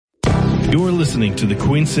You're listening to the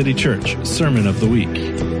Queen City Church Sermon of the Week.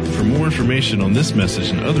 For more information on this message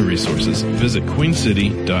and other resources, visit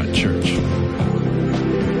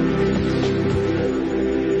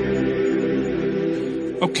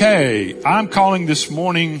queencity.church. Okay, I'm calling this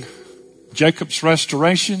morning Jacob's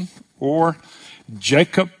Restoration, or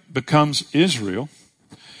Jacob Becomes Israel.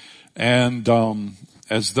 And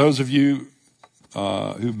as those of you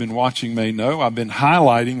who've been watching may know, I've been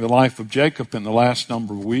highlighting the life of Jacob in the last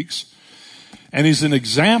number of weeks. And he's an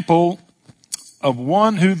example of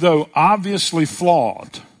one who, though obviously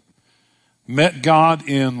flawed, met God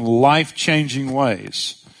in life-changing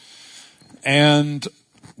ways. And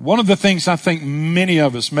one of the things I think many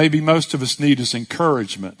of us, maybe most of us, need is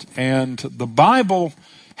encouragement. And the Bible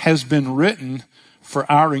has been written for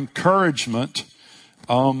our encouragement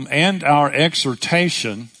and our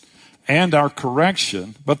exhortation and our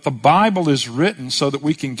correction. But the Bible is written so that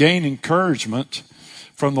we can gain encouragement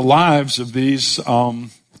from the lives of these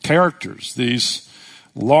characters, these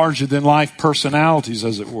larger-than-life personalities,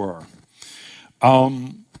 as it were.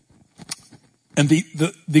 And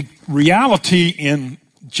the reality in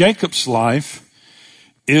Jacob's life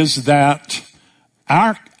is that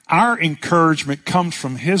our encouragement comes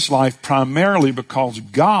from his life primarily because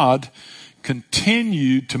God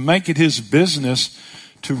continued to make it his business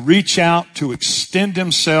to reach out, to extend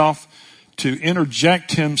himself, to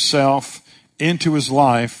interject himself into his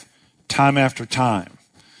life time after time.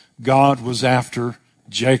 God was after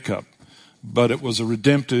Jacob, but it was a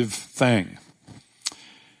redemptive thing.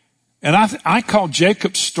 And I call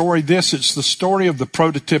Jacob's story this. It's the story of the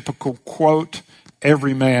prototypical, quote,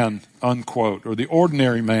 everyman, unquote, or the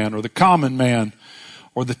ordinary man, or the common man,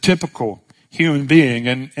 or the typical human being.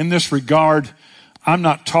 And in this regard, I'm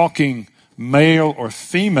not talking male or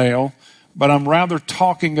female, but I'm rather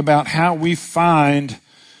talking about how we find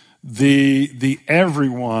the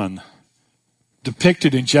everyone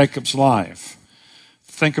depicted in Jacob's life.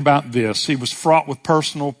 Think about this. He was fraught with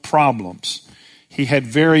personal problems. He had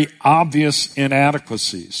very obvious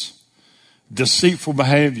inadequacies, deceitful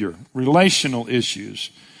behavior, relational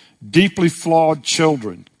issues, deeply flawed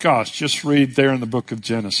children. Gosh, just read there in the book of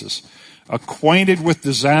Genesis. Acquainted with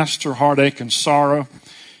disaster, heartache, and sorrow,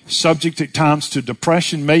 subject at times to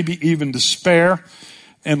depression, maybe even despair,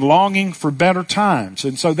 and longing for better times.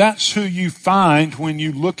 And so that's who you find when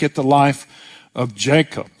you look at the life of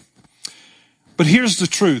Jacob. But here's the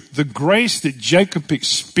truth. The grace that Jacob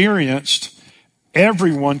experienced,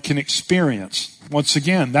 everyone can experience. Once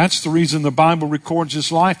again, that's the reason the Bible records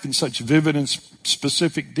his life in such vivid and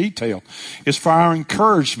specific detail. It's for our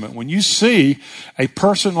encouragement. When you see a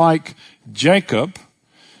person like Jacob,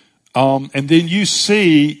 and then you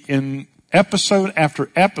see in episode after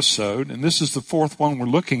episode, and this is the fourth one we're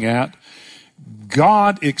looking at,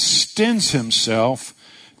 God extends himself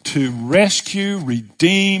to rescue,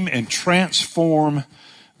 redeem, and transform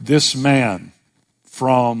this man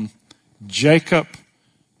from Jacob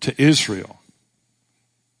to Israel.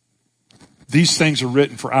 These things are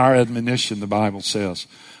written for our admonition, the Bible says,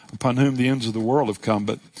 upon whom the ends of the world have come.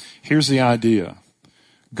 But here's the idea.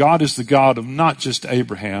 God is the God of not just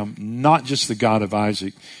Abraham, not just the God of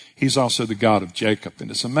Isaac. He's also the God of Jacob.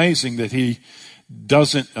 And it's amazing that he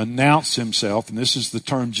doesn't announce himself, and this is the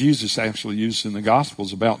term Jesus actually used in the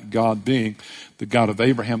Gospels about God being the God of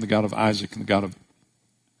Abraham, the God of Isaac, and the God of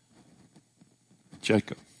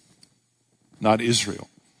Jacob, not Israel.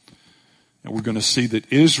 And we're going to see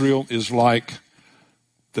that Israel is like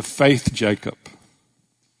the faith Jacob.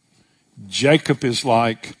 Jacob is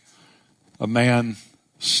like a man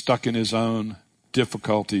stuck in his own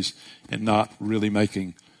difficulties and not really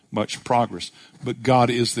making much progress. But God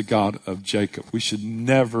is the God of Jacob. We should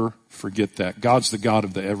never forget that. God's the God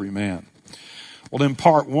of the everyman. Well, in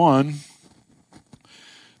part one,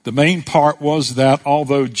 the main part was that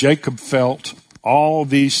although Jacob felt all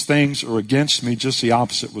these things are against me, just the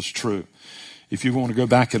opposite was true. If you want to go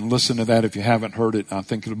back and listen to that, if you haven't heard it, I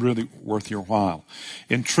think it's really worth your while.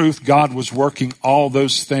 In truth, God was working all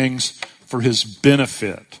those things for his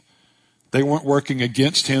benefit. They weren't working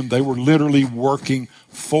against him. They were literally working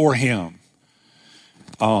for him.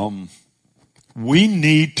 We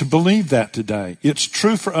need to believe that today. It's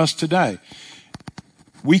true for us today.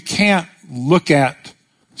 We can't look at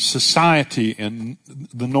society and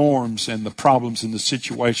the norms and the problems and the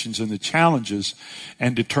situations and the challenges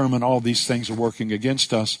and determine all these things are working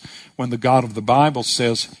against us when the God of the Bible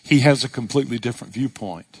says he has a completely different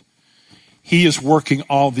viewpoint. He is working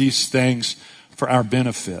all these things for our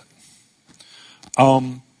benefit.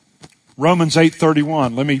 Romans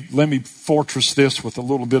 8:31. Let me fortress this with a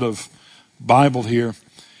little bit of Bible here.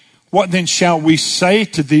 What then shall we say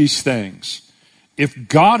to these things? If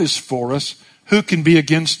God is for us, who can be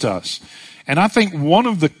against us? And I think one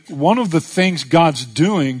of the things God's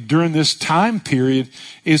doing during this time period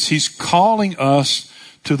is he's calling us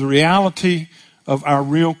to the reality of our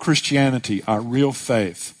real Christianity, our real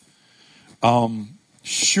faith.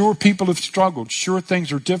 Sure, people have struggled. Sure,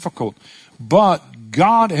 things are difficult. But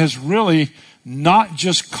God has really not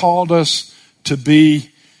just called us to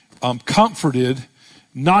be comforted,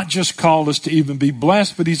 not just called us to even be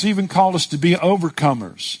blessed, but he's even called us to be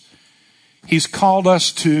overcomers. He's called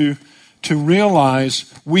us to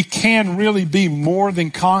realize we can really be more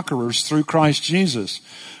than conquerors through Christ Jesus.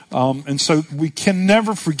 And so we can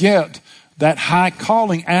never forget that high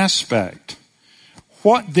calling aspect.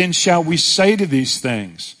 What then shall we say to these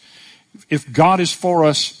things? If God is for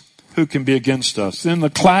us, who can be against us? Then the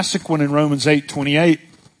classic one in Romans 8:28,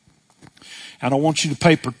 and I want you to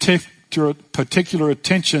pay particular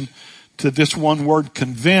attention to this one word,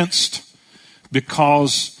 convinced,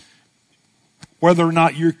 because whether or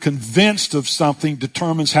not you're convinced of something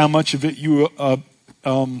determines how much of it you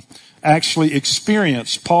actually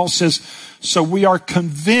experience. Paul says, so we are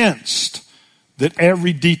convinced that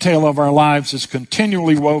every detail of our lives is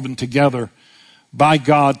continually woven together by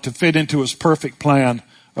God to fit into his perfect plan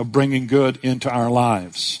of bringing good into our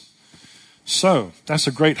lives. So, that's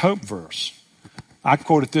a great hope verse. I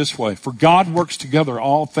quote it this way: for God works together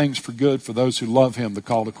all things for good for those who love him, the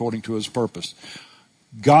called according to his purpose.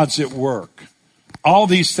 God's at work. All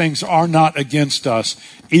these things are not against us,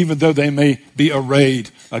 even though they may be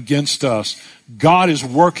arrayed against us. God is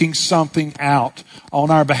working something out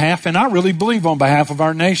on our behalf, and I really believe on behalf of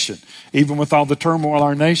our nation, even with all the turmoil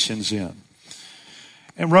our nation's in.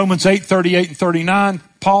 In Romans 8:38 and 39,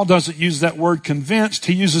 Paul doesn't use that word convinced.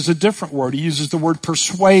 He uses a different word. He uses the word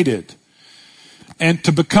persuaded. And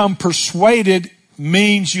to become persuaded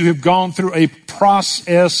means you have gone through a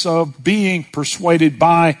process of being persuaded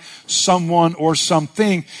by someone or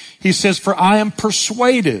something. He says, for I am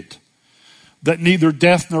persuaded that neither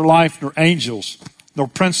death nor life nor angels nor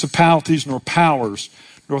principalities nor powers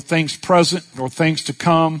nor things present nor things to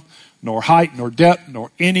come nor height nor depth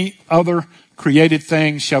nor any other created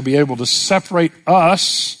thing shall be able to separate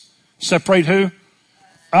us. Separate who?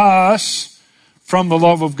 Us from the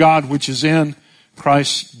love of God which is in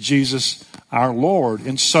Christ Jesus our Lord.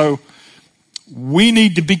 And so we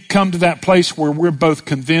need to come to that place where we're both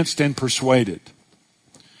convinced and persuaded.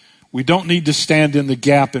 We don't need to stand in the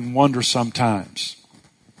gap and wonder sometimes.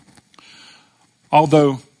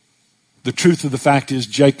 Although the truth of the fact is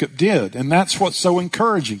Jacob did. And that's what's so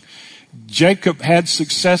encouraging. Jacob had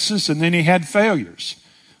successes and then he had failures.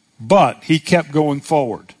 But he kept going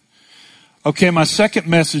forward. Okay, my second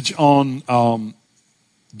message on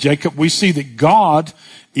Jacob, we see that God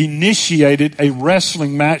initiated a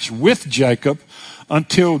wrestling match with Jacob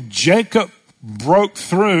until Jacob broke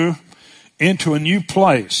through into a new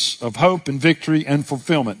place of hope and victory and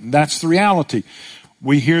fulfillment. And that's the reality.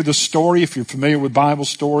 We hear the story, if you're familiar with Bible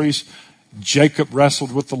stories, Jacob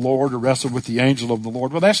wrestled with the Lord or wrestled with the angel of the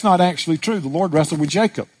Lord. Well, that's not actually true. The Lord wrestled with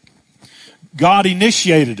Jacob. God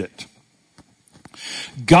initiated it.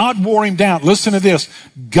 God wore him down. Listen to this.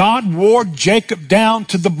 God wore Jacob down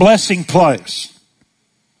to the blessing place.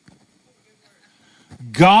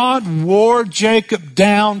 God wore Jacob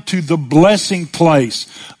down to the blessing place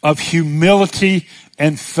of humility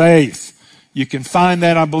and faith. You can find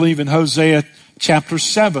that, I believe, in Hosea chapter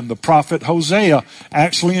 7. The prophet Hosea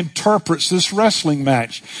actually interprets this wrestling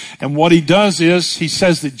match. And what he does is he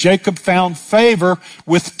says that Jacob found favor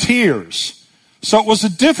with tears. So it was a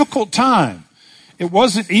difficult time. It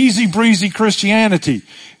wasn't easy breezy Christianity.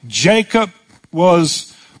 Jacob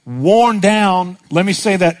was worn down, let me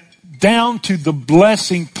say that, down to the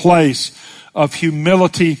blessing place of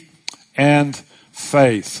humility and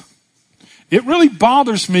faith. It really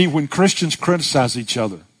bothers me when Christians criticize each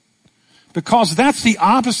other, because that's the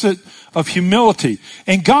opposite of humility.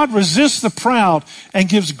 And God resists the proud and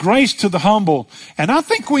gives grace to the humble. And I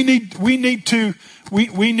think we need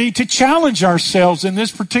to challenge ourselves in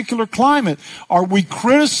this particular climate. Are we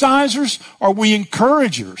criticizers? Are we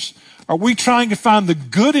encouragers? Are we trying to find the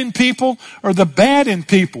good in people or the bad in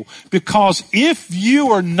people? Because if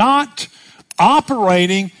you are not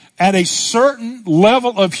operating at a certain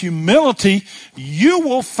level of humility, you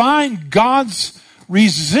will find God's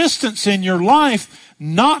resistance in your life,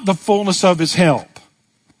 not the fullness of his help.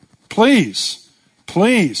 Please,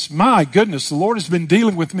 my goodness, the Lord has been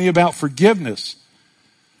dealing with me about forgiveness.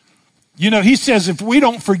 You know, he says if we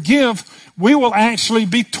don't forgive, we will actually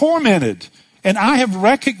be tormented And I have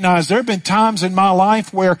recognized there have been times in my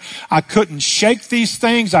life where I couldn't shake these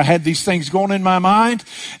things. I had these things going in my mind.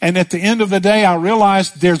 And at the end of the day, I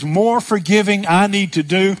realized there's more forgiving I need to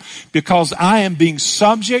do because I am being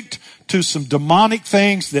subject to some demonic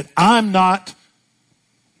things that I'm not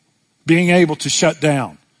being able to shut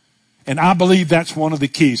down. And I believe that's one of the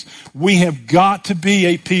keys. We have got to be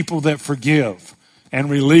a people that forgive and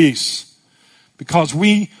release because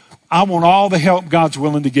I want all the help God's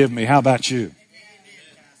willing to give me. How about you?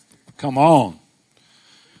 Come on.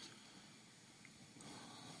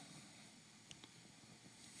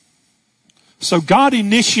 So God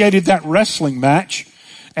initiated that wrestling match,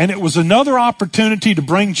 and it was another opportunity to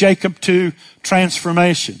bring Jacob to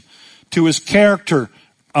transformation, to his character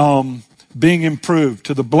being improved,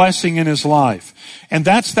 to the blessing in his life. And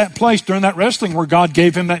that's that place during that wrestling where God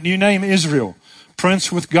gave him that new name, Israel,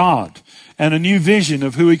 Prince with God, and a new vision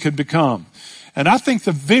of who he could become. And I think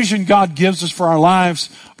the vision God gives us for our lives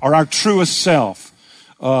are our truest self.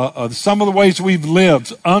 Some of the ways we've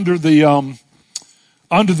lived under the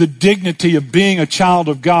dignity of being a child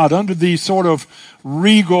of God, under the sort of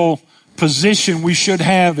regal position we should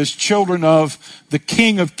have as children of the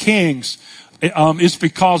King of Kings, is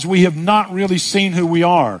because we have not really seen who we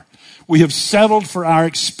are. We have settled for our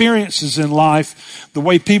experiences in life, the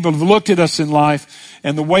way people have looked at us in life,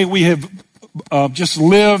 and the way we have just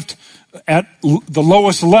lived at the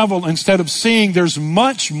lowest level instead of seeing there's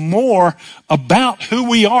much more about who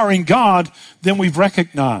we are in God than we've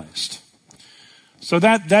recognized. So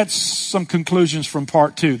that's some conclusions from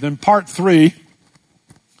part 2. Then part 3,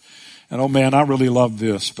 and oh man, I really love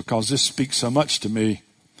this because this speaks so much to me.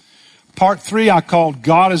 Part 3 I called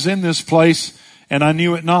God is in this place and I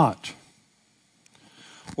knew it not.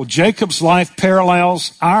 Well, Jacob's life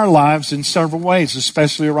parallels our lives in several ways,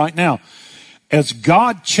 especially right now. As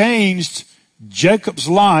God changed Jacob's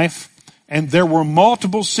life and there were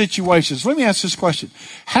multiple situations. Let me ask this question.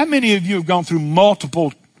 How many of you have gone through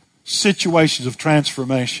multiple situations of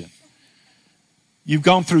transformation? You've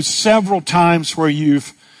gone through several times where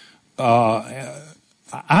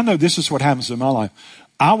I know this is what happens in my life.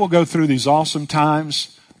 I will go through these awesome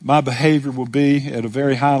times. My behavior will be at a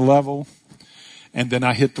very high level. And then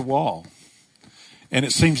I hit the wall. And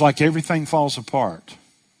it seems like everything falls apart.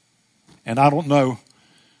 And I don't know,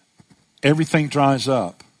 everything dries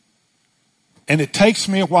up. And it takes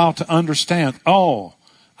me a while to understand, oh,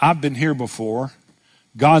 I've been here before.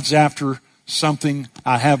 God's after something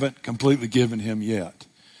I haven't completely given him yet.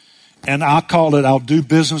 And I call it, I'll do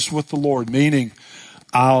business with the Lord, meaning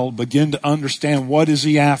I'll begin to understand what is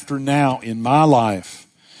he after now in my life.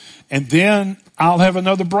 And then I'll have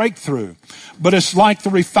another breakthrough. But it's like the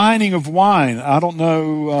refining of wine. I don't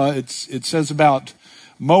know, it says about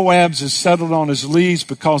Moab's is settled on his lees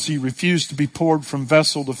because he refused to be poured from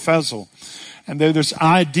vessel to vessel. And this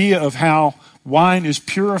idea of how wine is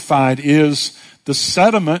purified is the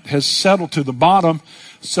sediment has settled to the bottom,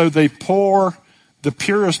 so they pour the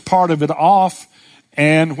purest part of it off,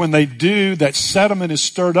 and when they do, that sediment is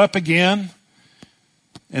stirred up again,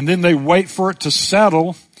 and then they wait for it to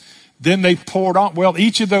settle, then they pour it on. Well,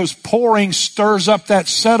 each of those pourings stirs up that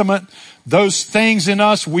sediment, those things in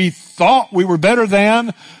us we thought we were better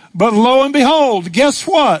than, but lo and behold, guess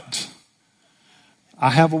what?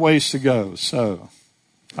 I have a ways to go. So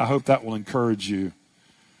I hope that will encourage you.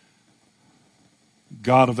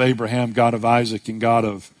 God of Abraham, God of Isaac, and God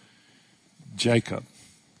of Jacob.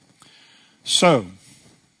 So,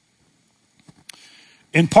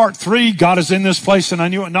 in part 3, God is in this place and I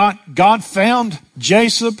knew it not. God found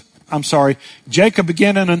Jacob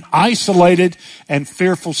again in an isolated and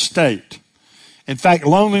fearful state. In fact,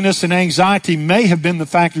 loneliness and anxiety may have been the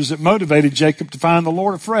factors that motivated Jacob to find the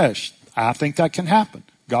Lord afresh. I think that can happen.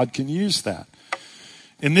 God can use that.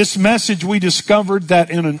 In this message, we discovered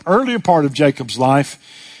that in an earlier part of Jacob's life,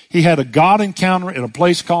 he had a God encounter at a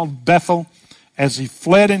place called Bethel as he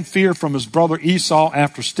fled in fear from his brother Esau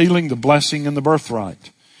after stealing the blessing and the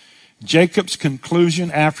birthright. Jacob's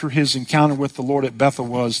conclusion after his encounter with the Lord at Bethel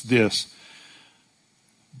was this: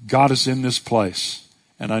 God is in this place,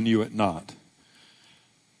 and I knew it not.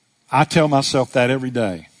 I tell myself that every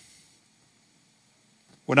day.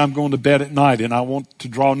 When I'm going to bed at night and I want to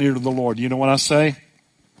draw near to the Lord, you know what I say?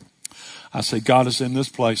 I say, God is in this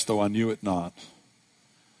place, though I knew it not.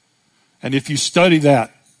 And if you study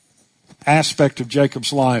that aspect of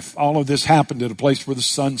Jacob's life, all of this happened at a place where the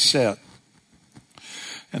sun set.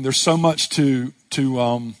 And there's so much to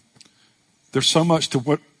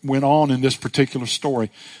what went on in this particular story.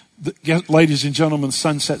 Ladies and gentlemen, the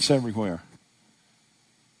sun sets everywhere.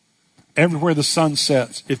 Everywhere the sun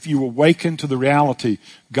sets, if you awaken to the reality,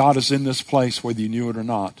 God is in this place whether you knew it or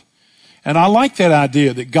not. And I like that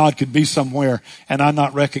idea that God could be somewhere and I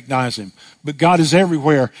not recognize him. But God is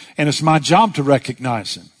everywhere, and it's my job to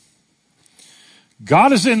recognize him.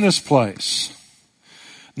 God is in this place.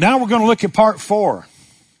 Now we're going to look at part 4.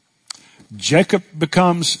 Jacob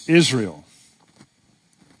becomes Israel.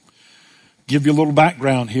 Give you a little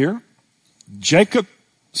background here. Jacob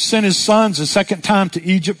sent his sons a second time to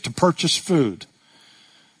Egypt to purchase food.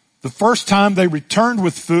 The first time they returned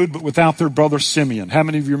with food, but without their brother Simeon. How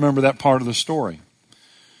many of you remember that part of the story?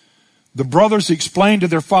 The brothers explained to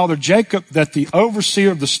their father Jacob that the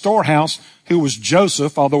overseer of the storehouse, who was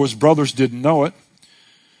Joseph, although his brothers didn't know it,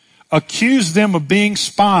 accused them of being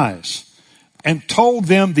spies and told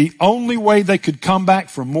them the only way they could come back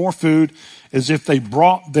for more food is if they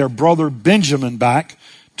brought their brother Benjamin back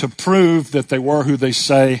to prove that they were who they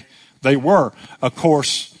say they were. Of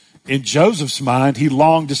course, in Joseph's mind, he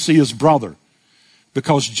longed to see his brother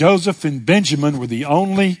because Joseph and Benjamin were the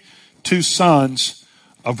only 2 sons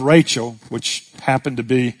of Rachel, which happened to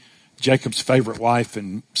be Jacob's favorite wife.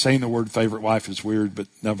 And saying the word favorite wife is weird, but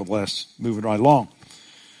nevertheless, moving right along.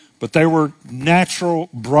 But they were natural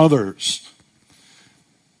brothers.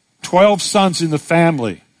 12 sons in the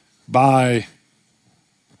family by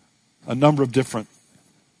a number of different...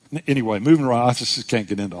 Anyway, moving around, I just can't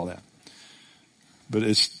get into all that. But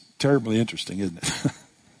it's terribly interesting, isn't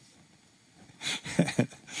it?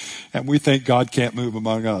 And we think God can't move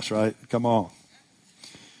among us, right? Come on.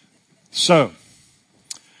 So,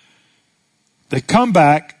 they come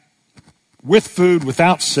back with food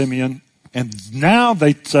without Simeon, and now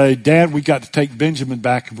they say, Dad, we got to take Benjamin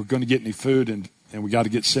back if we're going to get any food, and we got to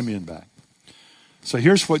get Simeon back. So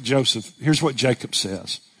here's what Jacob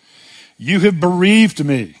says. You have bereaved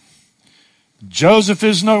me. Joseph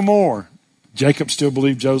is no more. Jacob still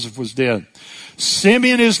believed Joseph was dead.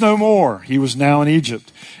 Simeon is no more. He was now in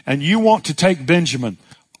Egypt. And you want to take Benjamin.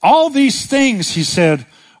 All these things, he said,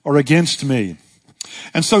 are against me.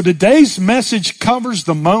 And so today's message covers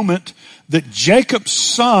the moment that Jacob's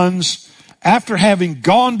sons, after having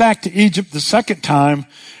gone back to Egypt the second time,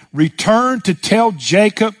 returned to tell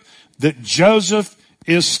Jacob that Joseph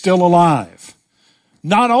is still alive.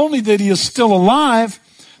 Not only that he is still alive,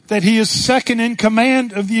 that he is second in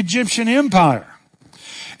command of the Egyptian empire.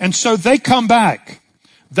 And so they come back.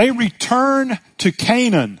 They return to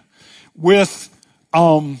Canaan with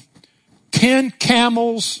 10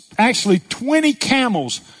 camels, actually 20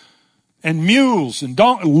 camels and mules and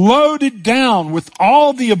loaded down with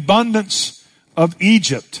all the abundance of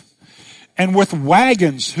Egypt, and with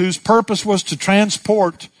wagons whose purpose was to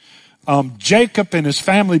transport Jacob and his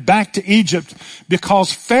family back to Egypt,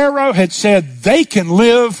 because Pharaoh had said they can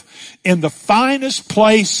live in the finest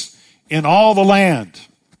place in all the land.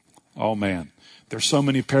 Oh man, there's so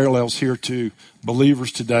many parallels here to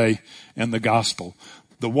believers today and the gospel.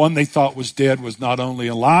 The one they thought was dead was not only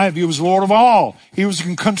alive, he was Lord of all. He was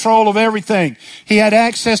in control of everything. He had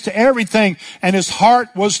access to everything, and his heart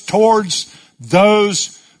was towards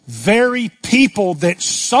those very people that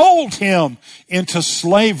sold him into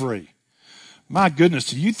slavery. My goodness,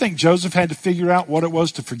 do you think Joseph had to figure out what it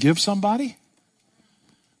was to forgive somebody?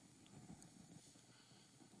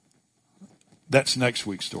 That's next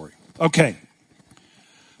week's story. Okay.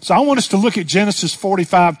 So I want us to look at Genesis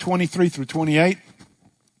 45, 23 through 28.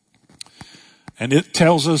 And it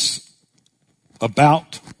tells us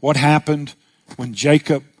about what happened when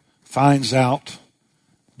Jacob finds out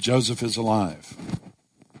Joseph is alive.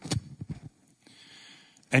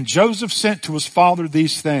 And Joseph sent to his father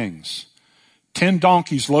these things: 10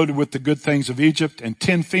 donkeys loaded with the good things of Egypt, and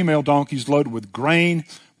 10 female donkeys loaded with grain,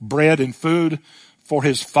 bread, and food for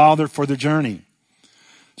his father for the journey.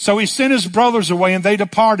 So he sent his brothers away, and they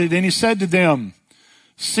departed, and he said to them,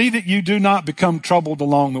 see that you do not become troubled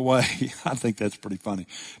along the way. I think that's pretty funny.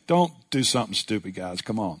 Don't do something stupid, guys.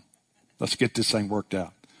 Come on. Let's get this thing worked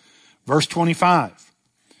out. Verse 25.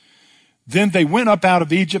 Then they went up out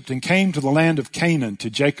of Egypt and came to the land of Canaan to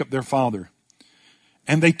Jacob their father.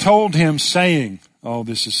 And they told him, saying, oh,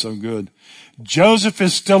 this is so good, Joseph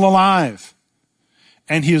is still alive,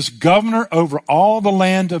 and he is governor over all the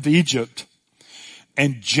land of Egypt.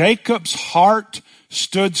 And Jacob's heart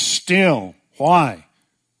stood still. Why?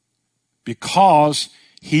 Because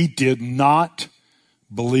he did not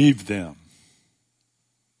believe them.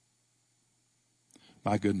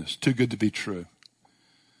 My goodness, too good to be true.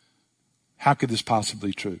 How could this possibly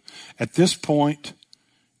be true? At this point,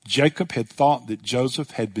 Jacob had thought that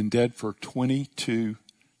Joseph had been dead for 22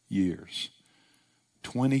 years.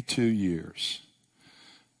 22 years.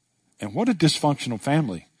 And what a dysfunctional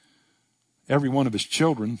family. Every one of his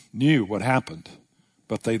children knew what happened,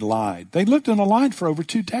 but they lied. They lived in a lie for over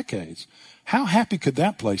 2 decades. How happy could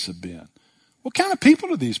that place have been? What kind of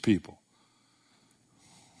people are these people?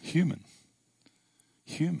 Human.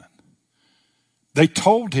 They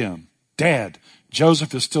told him, Dad,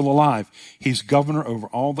 Joseph is still alive. He's governor over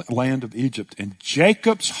all the land of Egypt. And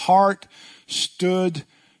Jacob's heart stood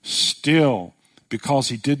still because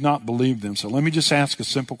he did not believe them. So let me just ask a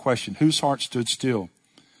simple question. Whose heart stood still?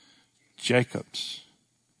 Jacob's.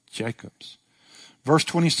 Verse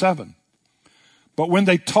 27. But when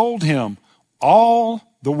they told him all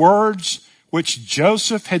the words which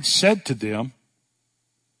Joseph had said to them,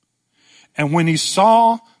 and when he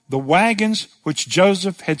saw the wagons which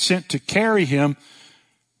Joseph had sent to carry him,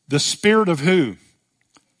 the spirit of who?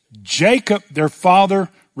 Jacob, their father,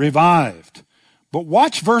 revived. But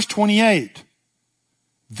watch verse 28.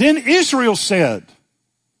 Then Israel said,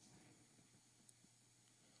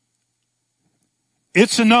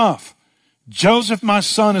 it's enough. Joseph, my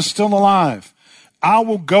son, is still alive. I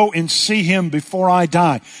will go and see him before I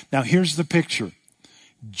die. Now here's the picture.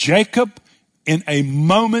 Jacob, in a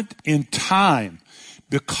moment in time,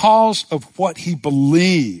 because of what he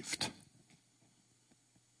believed,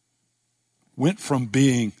 went from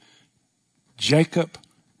being Jacob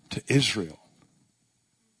to Israel.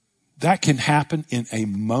 That can happen in a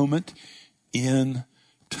moment in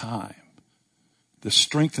time. The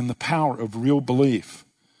strength and the power of real belief.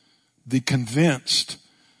 The convinced,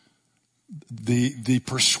 the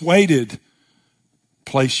persuaded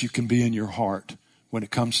place you can be in your heart when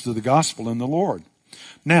it comes to the gospel and the Lord.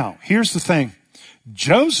 Now, here's the thing.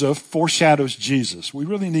 Joseph foreshadows Jesus. We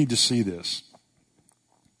really need to see this.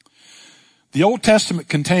 The Old Testament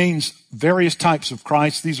contains various types of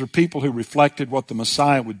Christ. These are people who reflected what the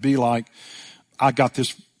Messiah would be like. I got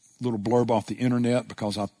this little blurb off the internet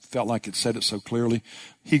because I felt like it said it so clearly.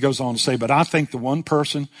 He goes on to say, but I think the one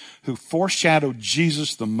person who foreshadowed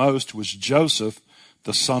Jesus the most was Joseph,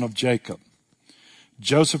 the son of Jacob.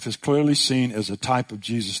 Joseph is clearly seen as a type of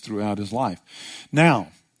Jesus throughout his life. Now,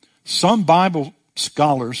 some Bible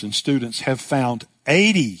scholars and students have found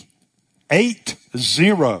 80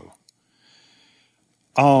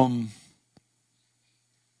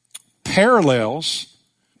 parallels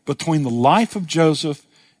between the life of Joseph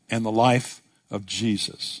and the life of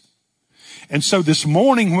Jesus. And so this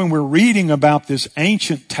morning when we're reading about this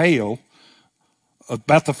ancient tale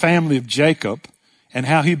about the family of Jacob and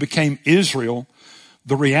how he became Israel,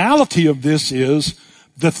 the reality of this is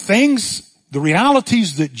the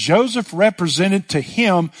realities that Joseph represented to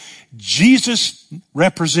him, Jesus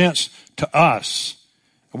represents to us.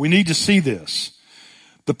 And we need to see this.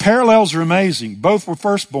 The parallels are amazing. Both were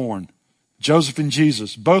firstborn, Joseph and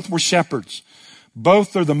Jesus. Both were shepherds.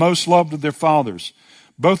 Both are the most loved of their fathers.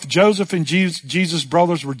 Both Joseph and Jesus'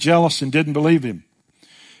 brothers were jealous and didn't believe him.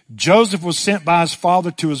 Joseph was sent by his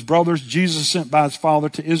father to his brothers. Jesus sent by his father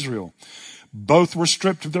to Israel. Both were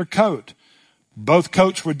stripped of their coat. Both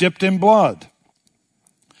coats were dipped in blood.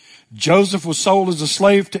 Joseph was sold as a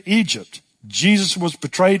slave to Egypt. Jesus was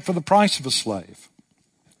betrayed for the price of a slave.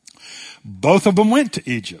 Both of them went to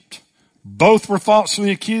Egypt. Both were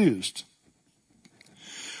falsely accused.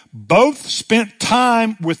 Both spent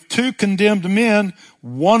time with two condemned men,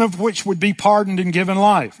 one of which would be pardoned and given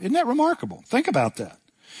life. Isn't that remarkable? Think about that.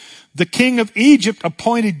 The king of Egypt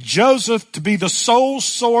appointed Joseph to be the sole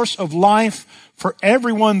source of life for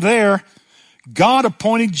everyone there. God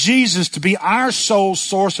appointed Jesus to be our sole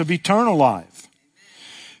source of eternal life.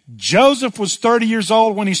 Joseph was 30 years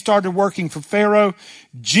old when he started working for Pharaoh.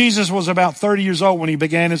 Jesus was about 30 years old when he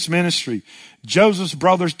began his ministry. Joseph's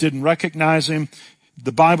brothers didn't recognize him.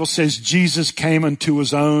 The Bible says Jesus came unto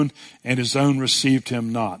his own, and his own received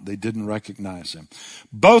him not. They didn't recognize him.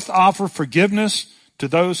 Both offer forgiveness to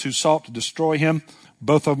those who sought to destroy him.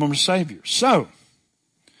 Both of them are saviors. So,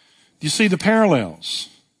 do you see the parallels?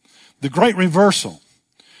 The great reversal.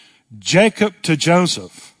 Jacob to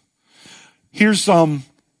Joseph. Here's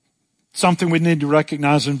something we need to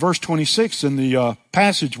recognize in verse 26 in the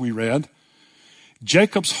passage we read.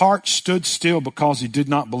 Jacob's heart stood still because he did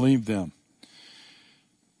not believe them.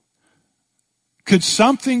 Could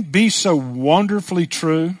something be so wonderfully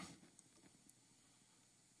true?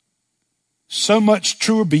 So much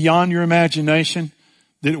truer beyond your imagination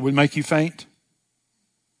that it would make you faint?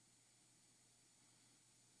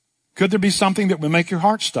 Could there be something that would make your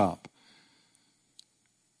heart stop?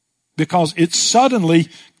 Because it suddenly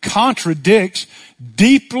contradicts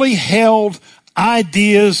deeply held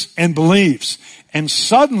ideas and beliefs. And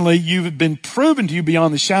suddenly you've been proven to you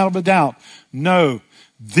beyond the shadow of a doubt. No,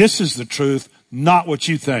 this is the truth, not what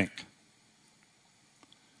you think.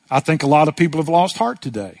 I think a lot of people have lost heart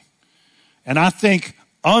today. And I think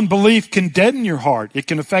unbelief can deaden your heart. It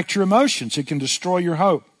can affect your emotions. It can destroy your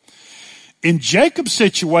hope. In Jacob's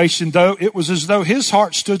situation, though, it was as though his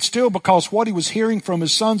heart stood still because what he was hearing from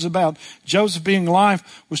his sons about Joseph being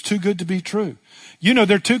alive was too good to be true. You know,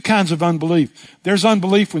 there are two kinds of unbelief. There's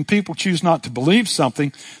unbelief when people choose not to believe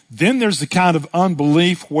something. Then there's the kind of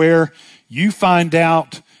unbelief where you find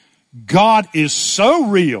out God is so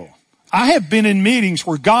real. I have been in meetings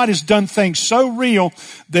where God has done things so real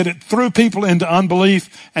that it threw people into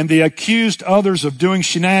unbelief and they accused others of doing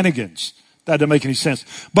shenanigans. That doesn't make any sense.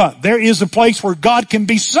 But there is a place where God can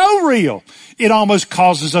be so real, it almost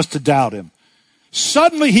causes us to doubt him.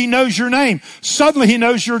 Suddenly he knows your name. Suddenly he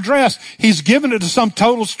knows your address. He's given it to some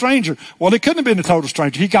total stranger. Well, it couldn't have been a total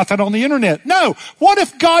stranger. He got that on the internet. No. What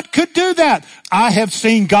if God could do that? I have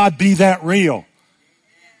seen God be that real.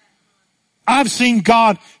 I've seen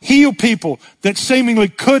God heal people that seemingly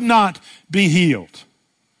could not be healed.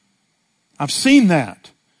 I've seen that.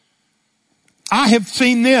 I have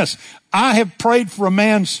seen this. I have prayed for a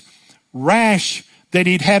man's rash that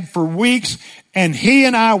he'd had for weeks, and he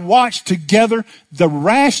and I watched together the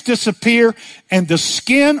rash disappear and the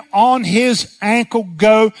skin on his ankle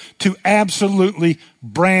go to absolutely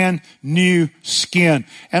brand new skin.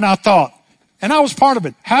 And I thought, and I was part of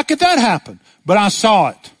it, how could that happen? But I saw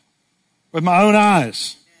it with my own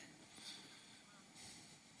eyes.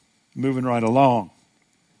 Moving right along.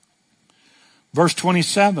 Verse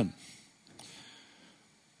 27.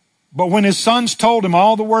 But when his sons told him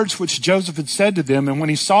all the words which Joseph had said to them, and when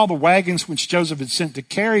he saw the wagons which Joseph had sent to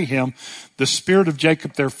carry him, the spirit of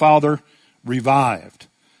Jacob their father revived.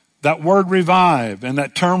 That word revive and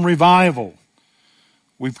that term revival,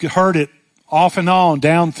 we've heard it off and on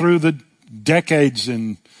down through the decades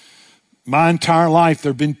in my entire life.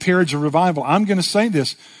 There have been periods of revival. I'm going to say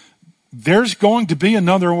this. There's going to be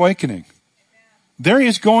another awakening. There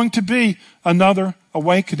is going to be another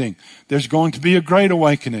awakening. There's going to be a great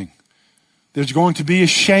awakening. There's going to be a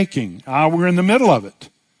shaking. We're in the middle of it.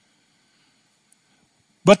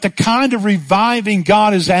 But the kind of reviving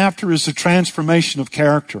God is after is the transformation of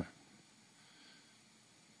character.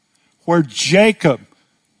 Where Jacob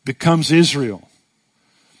becomes Israel.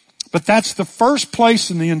 But that's the first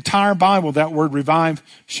place in the entire Bible that word revive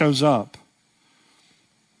shows up.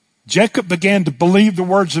 Jacob began to believe the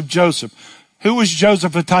words of Joseph. Who was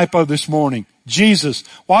Joseph a type of this morning? Jesus.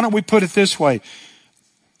 Why don't we put it this way?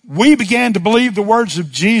 We began to believe the words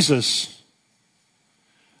of Jesus,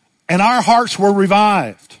 and our hearts were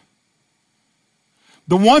revived.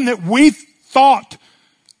 The one that we thought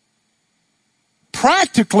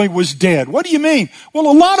practically was dead. What do you mean?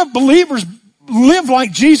 Well, a lot of believers live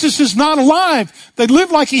like Jesus is not alive. They live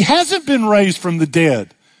like he hasn't been raised from the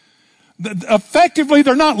dead. Effectively,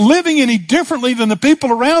 they're not living any differently than the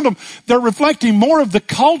people around them. They're reflecting more of the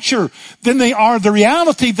culture than they are the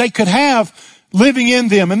reality they could have living in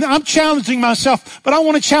them. And I'm challenging myself, but I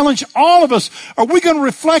want to challenge all of us. Are we going to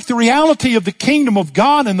reflect the reality of the kingdom of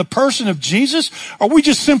God and the person of Jesus? Or are we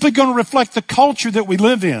just simply going to reflect the culture that we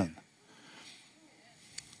live in?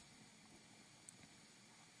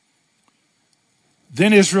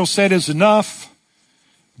 Then Israel said, "Is enough.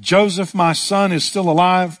 Joseph, my son, is still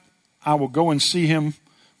alive. I will go and see him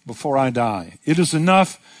before I die." It is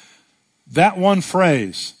enough. That one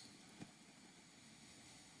phrase,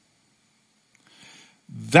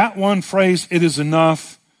 it is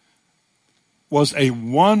enough, was a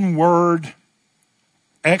one-word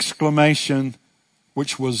exclamation,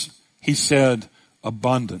 which was, he said,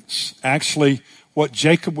 abundance. Actually, what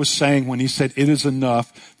Jacob was saying when he said, "It is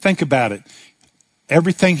enough," think about it.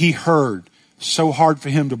 Everything he heard, so hard for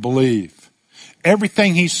him to believe.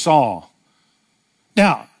 Everything he saw.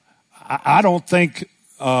 Now, I don't think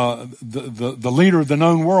the leader of the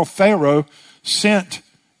known world, Pharaoh, sent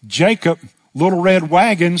Jacob little red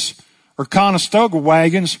wagons or Conestoga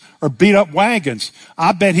wagons or beat up wagons.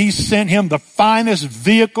 I bet he sent him the finest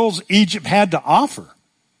vehicles Egypt had to offer.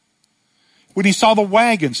 When he saw the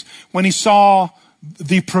wagons, when he saw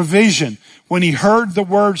the provision, when he heard the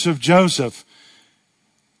words of Joseph,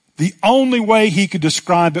 the only way he could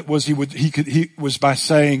describe it was he was by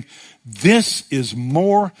saying, "This is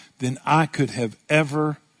more than I could have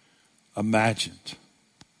ever imagined."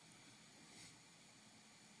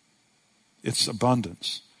 It's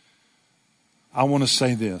abundance. I want to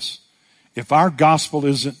say this. If our gospel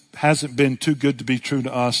hasn't been too good to be true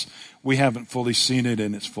to us, we haven't fully seen it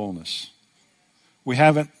in its fullness. We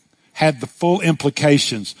haven't had the full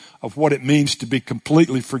implications of what it means to be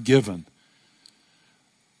completely forgiven,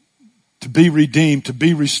 to be redeemed, to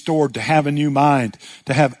be restored, to have a new mind,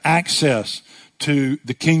 to have access to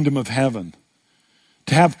the kingdom of heaven,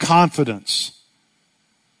 to have confidence,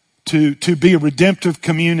 to be a redemptive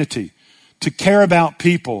community, to care about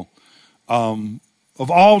people,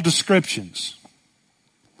 of all descriptions.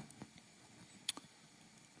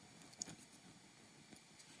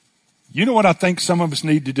 You know what I think some of us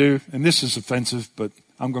need to do? And this is offensive, but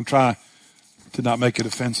I'm going to try to not make it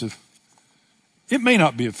offensive. It may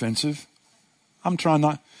not be offensive. I'm trying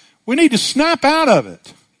not. We need to snap out of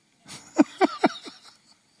it.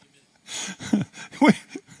 we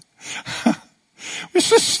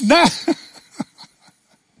just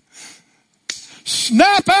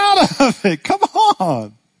snap out of it. Come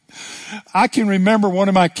on. I can remember one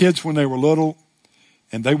of my kids when they were little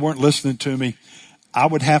and they weren't listening to me. I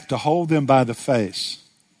would have to hold them by the face.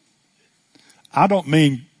 I don't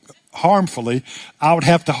mean harmfully. I would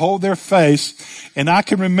have to hold their face. And I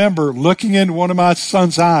can remember looking into one of my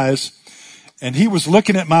son's eyes, and he was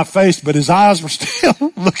looking at my face, but his eyes were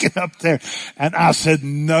still looking up there. And I said,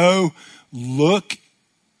 no, look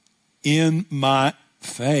in my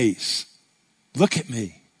face. Look at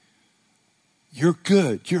me. You're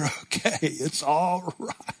good. You're okay. It's all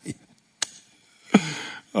right.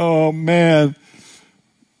 Oh, man.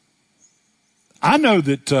 I know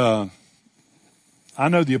that the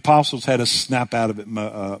apostles had a snap out of it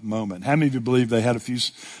moment. How many of you believe they had a few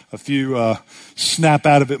snap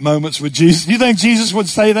out of it moments with Jesus? Do you think Jesus would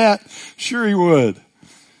say that? Sure he would.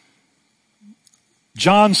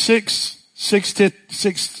 John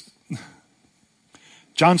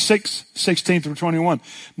 6:16 through 21.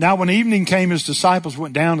 Now when evening came, his disciples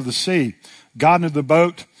went down to the sea, got into the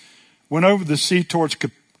boat, went over the sea towards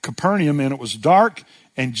Capernaum, and it was dark,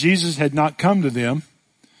 and Jesus had not come to them.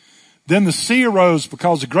 Then the sea arose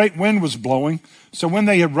because a great wind was blowing. So when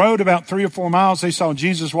they had rowed about 3 or 4 miles, they saw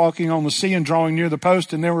Jesus walking on the sea and drawing near the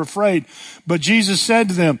post, and they were afraid. But Jesus said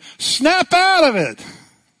to them, snap out of it.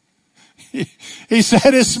 He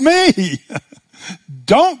said, it's me.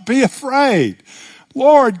 Don't be afraid.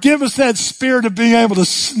 Lord, give us that spirit of being able to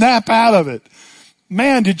snap out of it.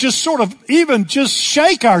 Man, to just sort of even just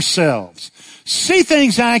shake ourselves. See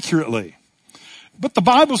things accurately. But the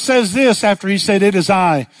Bible says this after he said, it is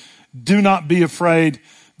I. Do not be afraid.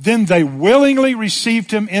 Then they willingly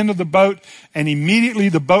received him into the boat, and immediately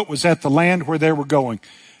the boat was at the land where they were going.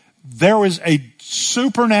 There was a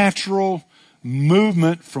supernatural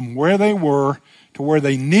movement from where they were to where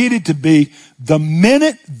they needed to be the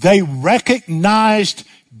minute they recognized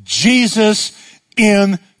Jesus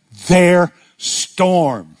in their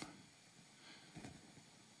storm.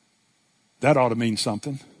 That ought to mean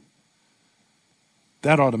something.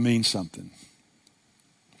 That ought to mean something.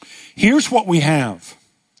 Here's what we have.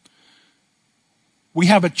 We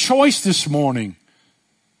have a choice this morning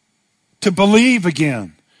to believe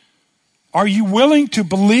again. Are you willing to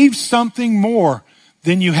believe something more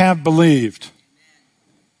than you have believed?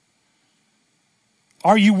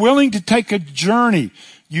 Are you willing to take a journey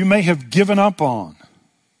you may have given up on?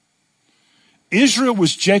 Israel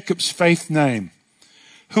was Jacob's faith name.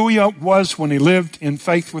 Who he was when he lived in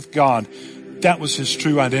faith with God. That was his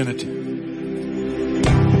true identity.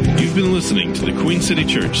 You've been listening to the Queen City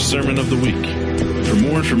Church Sermon of the Week. For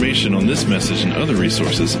more information on this message and other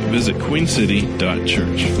resources, visit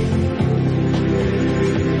queencity.church.